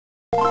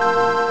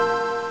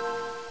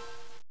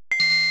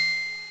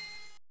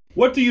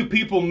What do you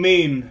people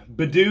mean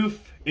Bidoof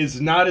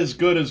is not as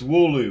good as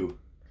Wooloo?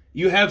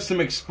 You have some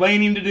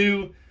explaining to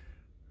do.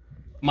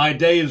 My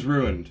day is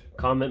ruined.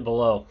 Comment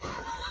below.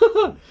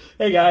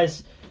 Hey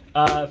guys,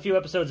 a few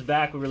episodes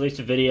back we released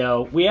a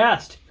video. We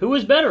asked, who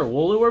was better,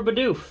 Wooloo or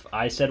Bidoof?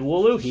 I said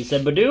Wooloo, he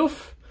said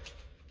Bidoof.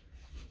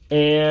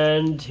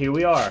 And here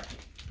we are.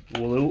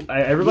 Wooloo.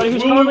 Everyone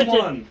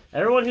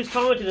who's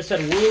commented has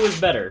said Wooloo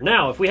is better.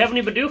 Now, if we have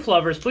any Bidoof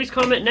lovers, please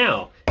comment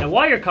now. And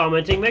while you're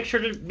commenting, make sure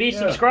to be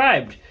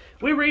subscribed.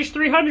 We reached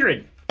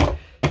 300.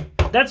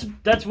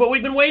 That's what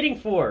we've been waiting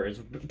for,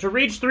 is to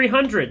reach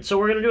 300. So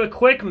we're going to do a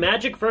quick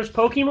Magic vs.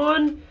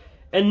 Pokemon,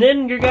 and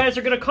then you guys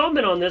are going to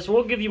comment on this, and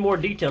we'll give you more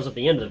details at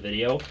the end of the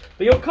video.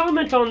 But you'll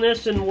comment on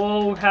this, and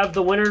we'll have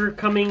the winner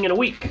coming in a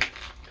week.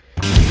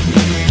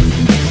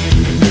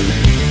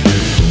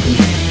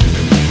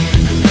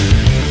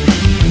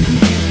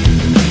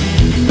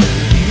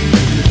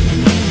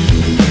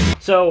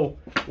 So,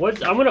 I'm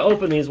going to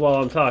open these while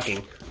I'm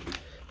talking.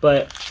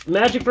 But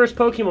Magic vs.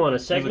 Pokemon,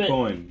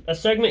 a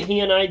segment he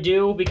and I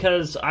do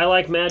because I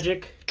like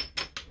Magic.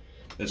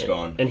 It's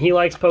gone. And he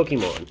likes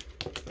Pokemon.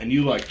 And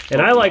you like Pokemon.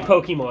 And I like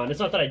Pokemon. It's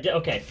not that I...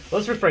 Okay,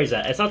 let's rephrase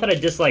that. It's not that I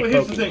dislike Pokemon.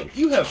 Here's the thing.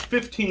 You have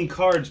 15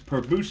 cards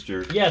per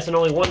booster. Yes, and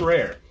only one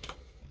rare.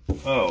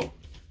 Oh.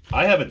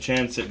 I have a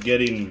chance at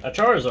getting... a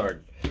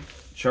Charizard.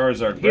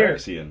 Charizard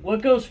Braxian.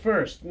 What goes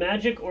first?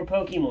 Magic or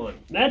Pokemon?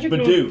 Magic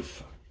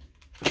Bidoof.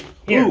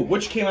 Here. Ooh,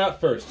 which came out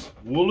first?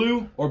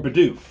 Wooloo or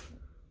Bidoof?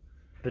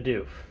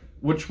 Bidoof.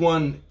 Which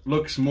one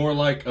looks more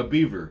like a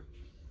beaver?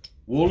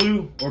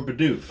 Wooloo or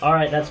Bidoof?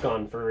 Alright, that's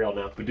gone for real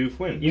now. Bidoof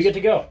wins. You get to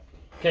go.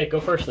 Okay,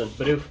 go first then.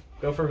 Bidoof.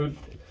 Go for who?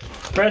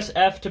 Press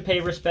F to pay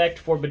respect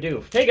for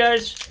Bidoof. Hey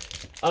guys!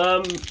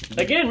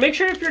 Again, make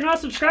sure if you're not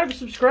subscribed to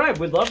subscribe.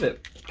 We'd love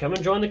it. Come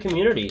and join the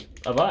community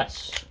of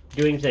us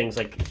doing things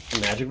like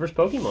Magic vs.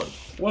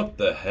 Pokemon. What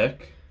the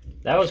heck?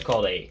 That was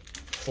called a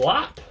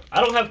flop. I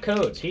don't have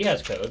codes. He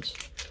has codes.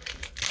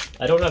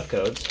 I don't have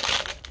codes.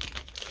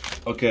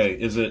 Okay,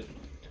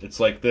 it's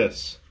like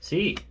this.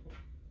 See?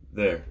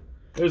 There.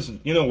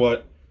 You know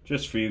what?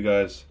 Just for you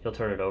guys. He'll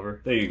turn it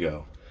over. There you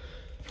go.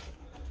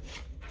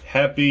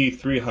 Happy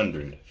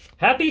 300.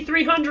 Happy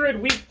 300!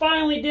 We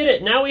finally did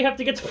it! Now we have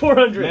to get to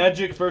 400!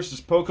 Magic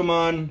versus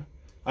Pokemon.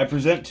 I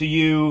present to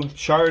you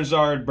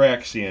Charizard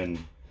Braxian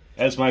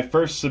as my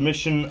first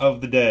submission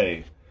of the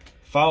day,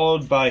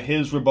 followed by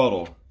his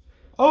rebuttal.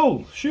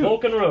 Oh, shoot.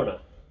 Volcarona.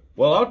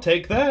 Well, I'll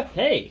take that.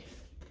 Hey.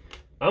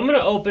 I'm going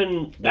to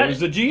open...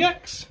 There's a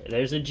GX.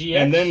 There's a GX.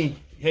 And then,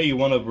 hey, you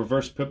want a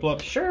reverse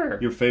Piplup?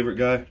 Sure. Your favorite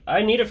guy?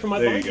 I need it for my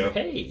binder. There you go.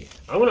 Hey.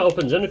 I'm going to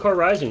open Zendikar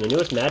Rising, the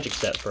newest Magic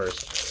set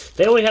first.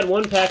 They only had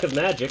one pack of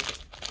Magic,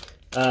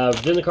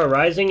 Zendikar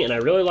Rising, and I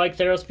really like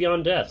Theros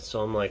Beyond Death,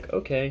 so I'm like,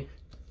 okay.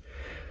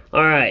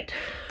 Alright.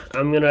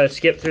 I'm going to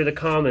skip through the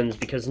commons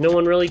because no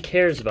one really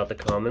cares about the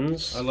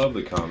commons. I love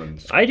the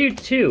commons. I do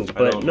too,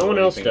 but no one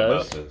else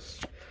does.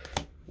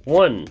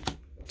 1,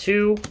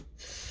 2,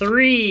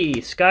 3.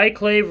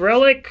 Skyclave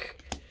Relic.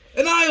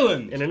 An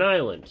island! And an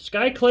island.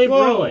 Skyclave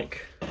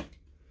Relic.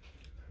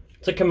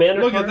 It's a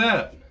commander card. Look at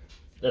that.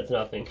 That's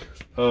nothing.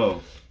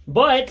 Oh.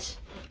 But,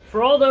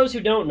 for all those who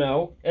don't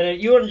know,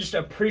 and you want to just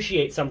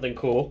appreciate something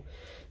cool,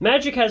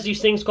 Magic has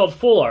these things called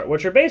full art,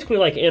 which are basically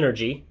like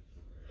energy,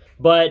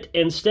 but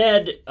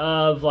instead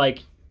of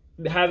like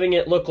having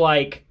it look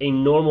like a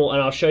normal,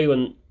 and I'll show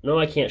you no,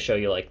 I can't show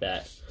you like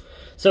that.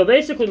 So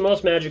basically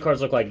most Magic cards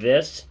look like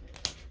this,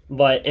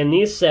 but in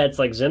these sets,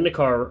 like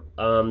Zendikar,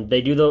 they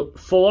do the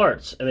full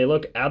arts, and they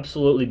look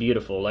absolutely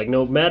beautiful. Like,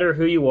 no matter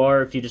who you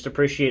are, if you just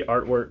appreciate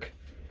artwork,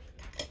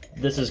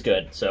 this is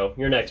good. So,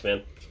 you're next,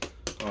 man.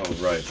 Oh,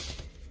 right.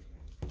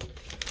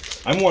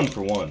 I'm 1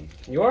 for 1.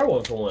 You are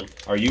 1 for 1.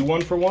 Are you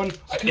 1 for 1?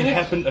 It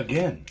happened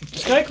again.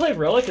 Skyclave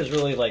Relic is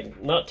really,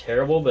 like, not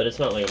terrible, but it's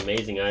not, like,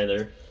 amazing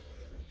either.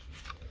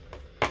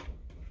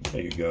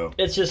 There you go.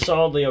 It's just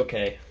solidly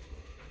okay.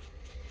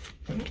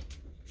 And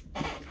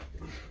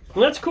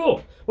that's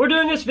cool. We're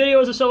doing this video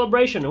as a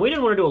celebration, and we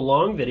didn't want to do a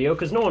long video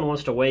because no one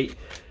wants to wait,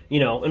 you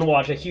know, and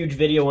watch a huge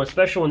video,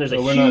 especially when there's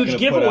a huge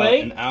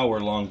giveaway. Put out an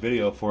hour-long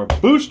video for a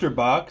booster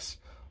box,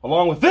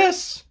 along with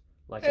this.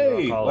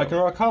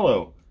 Lycanroc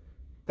Hollow.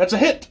 That's a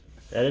hit.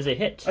 That is a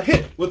hit. A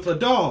hit with a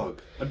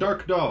dog, a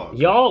dark dog.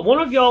 Y'all, one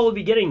of y'all will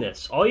be getting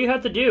this. All you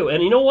have to do,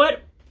 and you know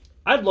what?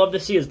 I'd love to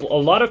see is a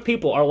lot of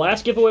people. Our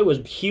last giveaway was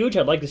huge.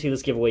 I'd like to see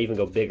this giveaway even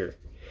go bigger.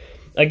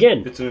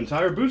 Again, it's an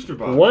entire booster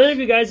box. One of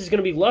you guys is going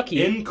to be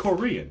lucky in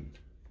Korean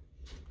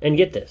and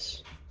get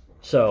this.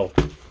 So,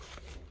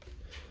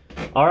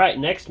 all right,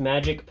 next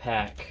Magic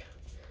pack.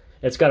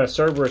 It's got a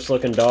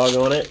Cerberus-looking dog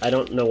on it. I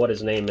don't know what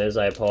his name is.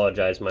 I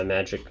apologize, my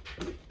Magic.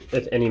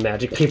 If any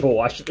Magic people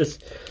watch this,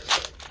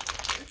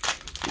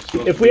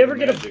 if we ever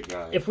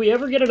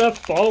get enough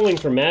following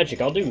for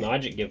Magic, I'll do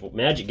Magic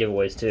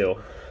giveaways too.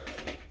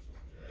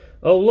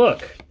 Oh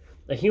look,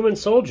 a human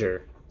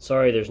soldier.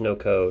 Sorry, there's no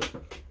code.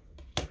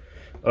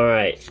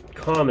 Alright,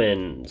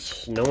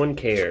 commons. No one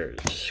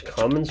cares.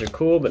 Commons are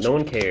cool, but no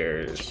one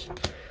cares.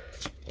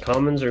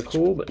 Commons are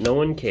cool, but no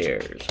one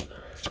cares.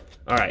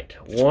 Alright,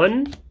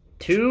 1,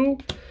 2,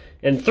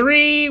 and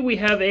 3, we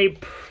have a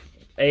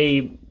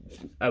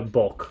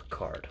bulk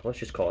card. Let's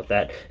just call it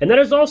that. And that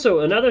is also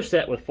another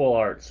set with full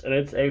arts, and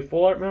it's a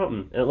full art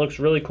mountain, and it looks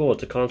really cool.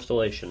 It's a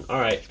constellation.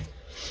 Alright,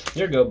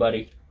 here you go,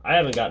 buddy. I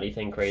haven't got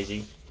anything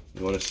crazy.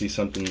 You want to see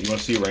something? You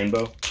want to see a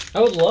rainbow? I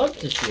would love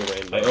to see a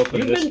rainbow. I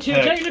opened this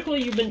pack.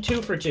 Technically, you've been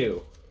 2 for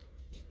 2.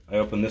 I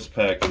opened this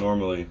pack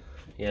normally.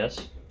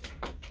 Yes.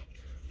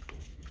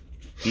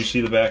 Did you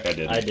see the back? I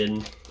didn't. I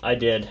didn't. I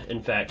did,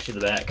 in fact, see the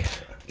back.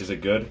 Is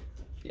it good?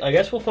 I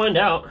guess we'll find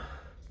out.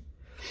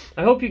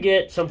 I hope you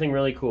get something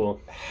really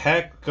cool.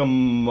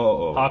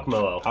 Hakamo-o.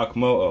 Hakamo-o.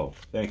 Hakamo-o.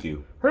 Thank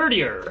you.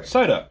 Herdier.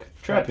 Psyduck.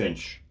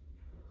 Trapinch.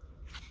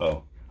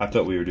 Oh, I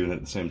thought we were doing it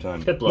at the same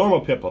time. Piplup.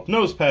 Normal Piplup.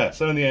 Nose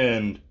Pass. And in the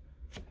end,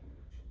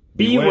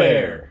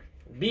 Beware.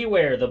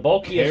 Beware, the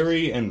bulkiest.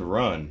 Carry and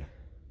run.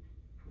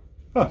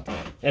 Huh.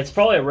 It's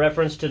probably a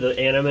reference to the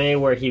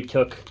anime where he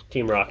took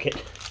Team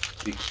Rocket.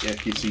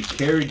 Because he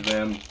carried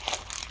them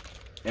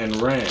and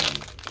ran.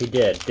 He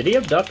did. Did he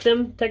abduct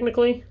them,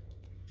 technically?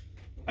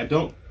 I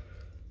don't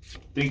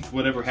think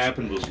whatever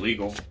happened was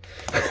legal.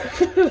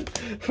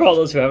 For all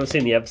those who haven't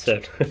seen the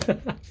episode.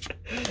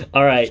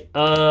 Alright,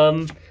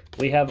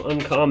 we have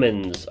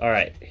uncommons.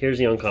 Alright, here's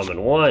the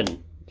uncommon.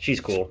 1, she's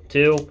cool.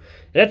 2,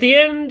 and at the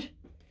end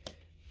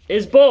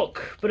is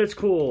bulk, but it's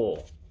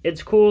cool.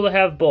 It's cool to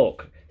have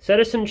bulk.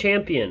 Citizen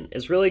Champion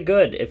is really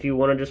good if you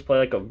want to just play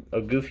like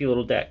a goofy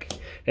little deck.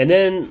 And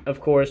then,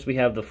 of course, we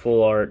have the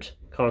full art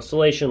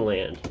Constellation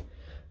Land.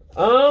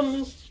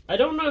 I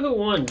don't know who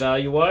won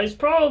value-wise.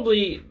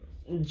 Probably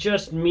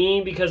just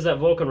me because that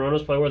Volcarona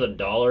was probably worth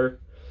 $1.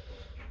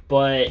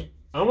 But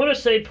I want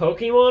to say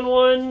Pokemon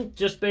won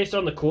just based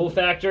on the cool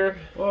factor.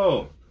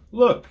 Whoa,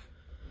 look.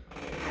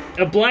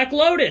 A Black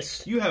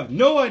Lotus! You have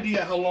no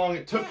idea how long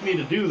it took me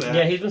to do that.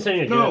 Yeah, he's been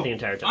saying to do that the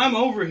entire time. I'm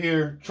over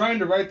here trying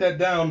to write that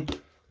down.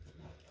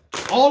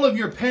 All of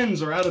your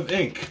pens are out of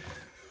ink.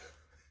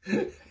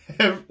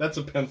 That's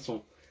a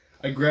pencil.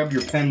 I grabbed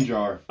your pen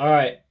jar.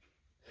 Alright.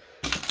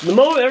 The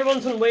moment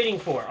everyone's been waiting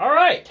for.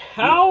 Alright,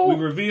 how... We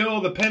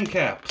reveal the pen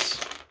caps.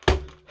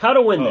 How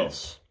to win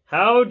this.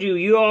 How do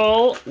you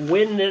all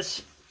win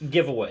this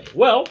giveaway?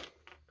 Well,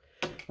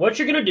 what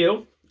you're going to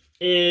do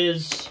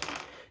is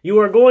you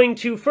are going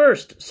to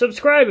first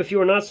subscribe if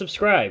you are not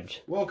subscribed.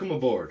 Welcome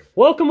aboard.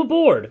 Welcome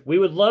aboard. We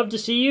would love to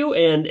see you,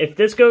 and if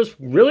this goes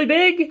really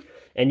big,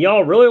 and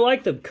y'all really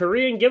like the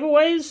Korean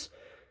giveaways,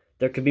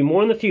 there could be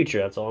more in the future.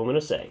 That's all I'm going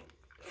to say.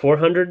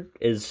 400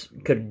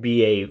 could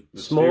be a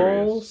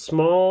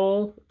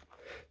small...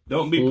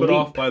 Don't be put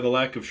off by the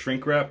lack of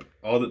shrink wrap.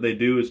 All that they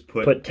do is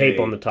put tape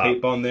on the top.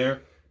 Tape on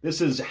there. This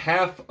is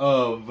half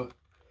of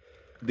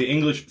the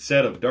English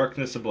set of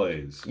Darkness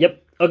Ablaze.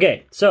 Yep.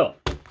 Okay, so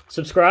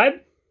subscribe,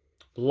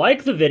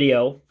 like the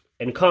video,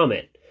 and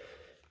comment.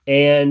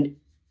 And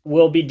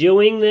we'll be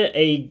doing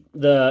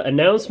the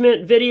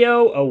announcement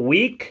video a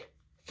week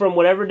from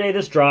whatever day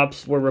this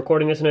drops. We're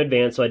recording this in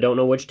advance, so I don't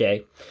know which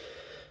day.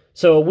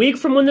 So a week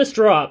from when this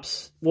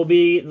drops will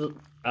be,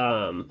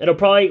 it'll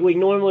probably,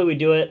 we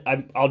do it,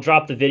 I'll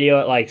drop the video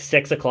at like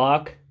 6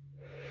 o'clock.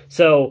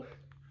 So,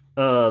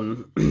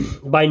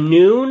 by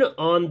noon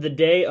on the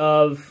day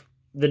of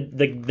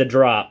the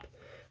drop,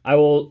 I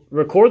will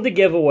record the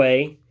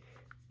giveaway,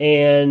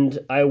 and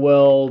I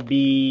will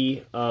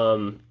be,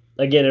 again,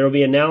 it'll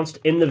be announced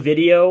in the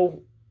video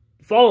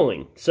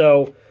following.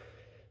 So,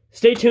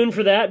 stay tuned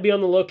for that. Be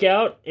on the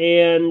lookout.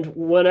 And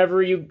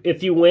whenever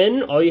if you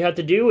win, all you have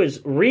to do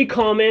is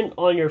re-comment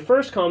on your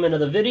first comment of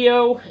the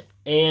video,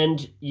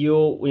 and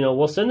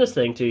we'll send this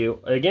thing to you.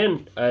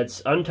 Again,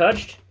 it's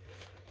untouched.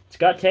 It's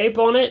got tape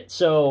on it,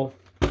 so.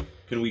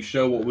 Can we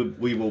show what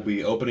we will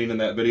be opening in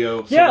that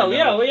video?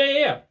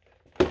 Yeah.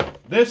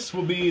 This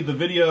will be the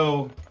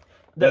video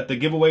that the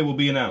giveaway will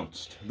be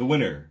announced. The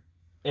winner.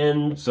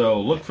 And so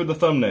look for the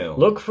thumbnail.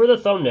 Look for the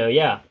thumbnail,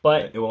 yeah.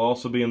 But it will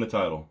also be in the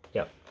title.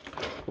 Yep.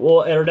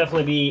 Well, it'll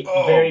definitely be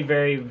very,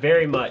 very,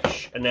 very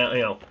much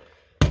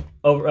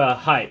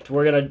hyped.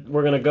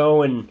 We're gonna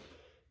go and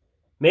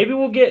maybe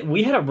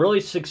we had a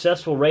really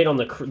successful rate on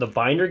the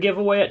binder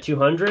giveaway at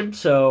 200,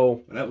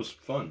 so and that was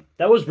fun.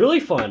 That was really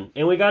fun,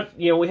 and we got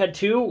we had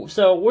 2,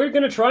 so we're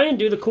gonna try and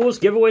do the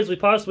coolest giveaways we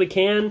possibly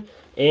can.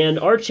 And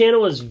our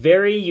channel is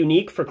very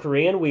unique for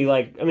Korean.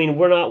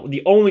 We're not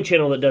the only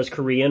channel that does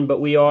Korean, but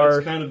we are.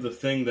 That's kind of the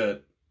thing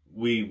that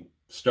we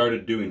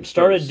started doing.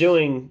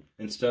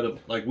 Instead of,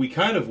 we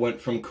kind of went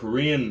from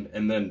Korean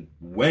and then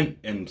went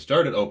and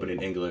started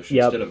opening English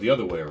instead of the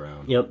other way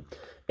around. Yep.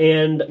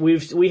 And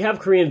we have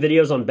Korean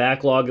videos on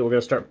backlog that we're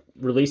going to start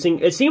releasing.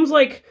 It seems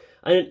like,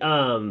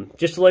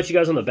 just to let you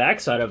guys on the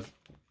backside of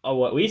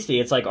what we see,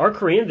 it's like our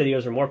Korean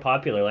videos are more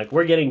popular. Like,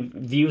 we're getting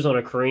views on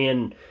a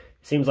Korean,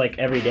 seems like,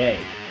 every day.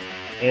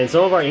 And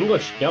some of our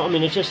English don't.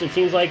 It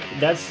seems like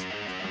that's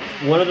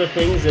one of the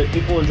things that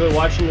people enjoy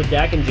watching with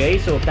Dak and Jay.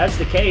 So if that's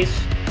the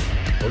case,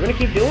 we're going to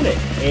keep doing it.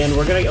 And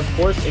we're going to, of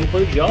course,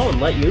 include y'all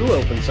and let you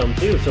open some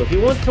too. So if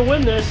you want to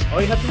win this,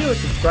 all you have to do is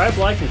subscribe,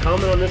 like, and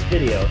comment on this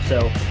video.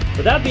 So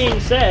with that being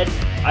said,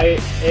 I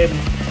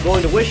am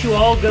going to wish you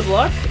all good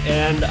luck,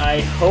 and I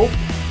hope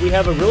we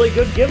have a really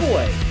good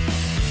giveaway.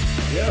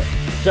 Yeah.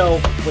 So,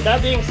 with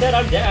that being said,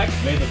 I'm Dak.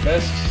 May the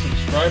best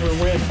subscriber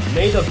win.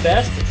 May the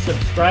best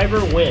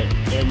subscriber win.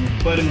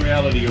 But in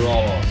reality, you're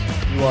all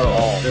awesome. You are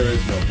all. There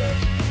is no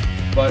best.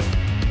 But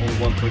only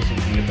one person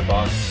can get the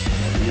box,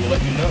 and we will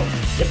let you know.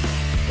 Yep.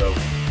 So,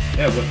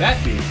 yeah, with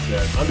that being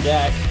said, I'm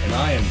Dak. and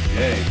I am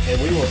Jay.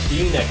 And we will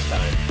see you next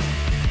time.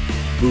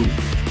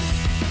 Boom.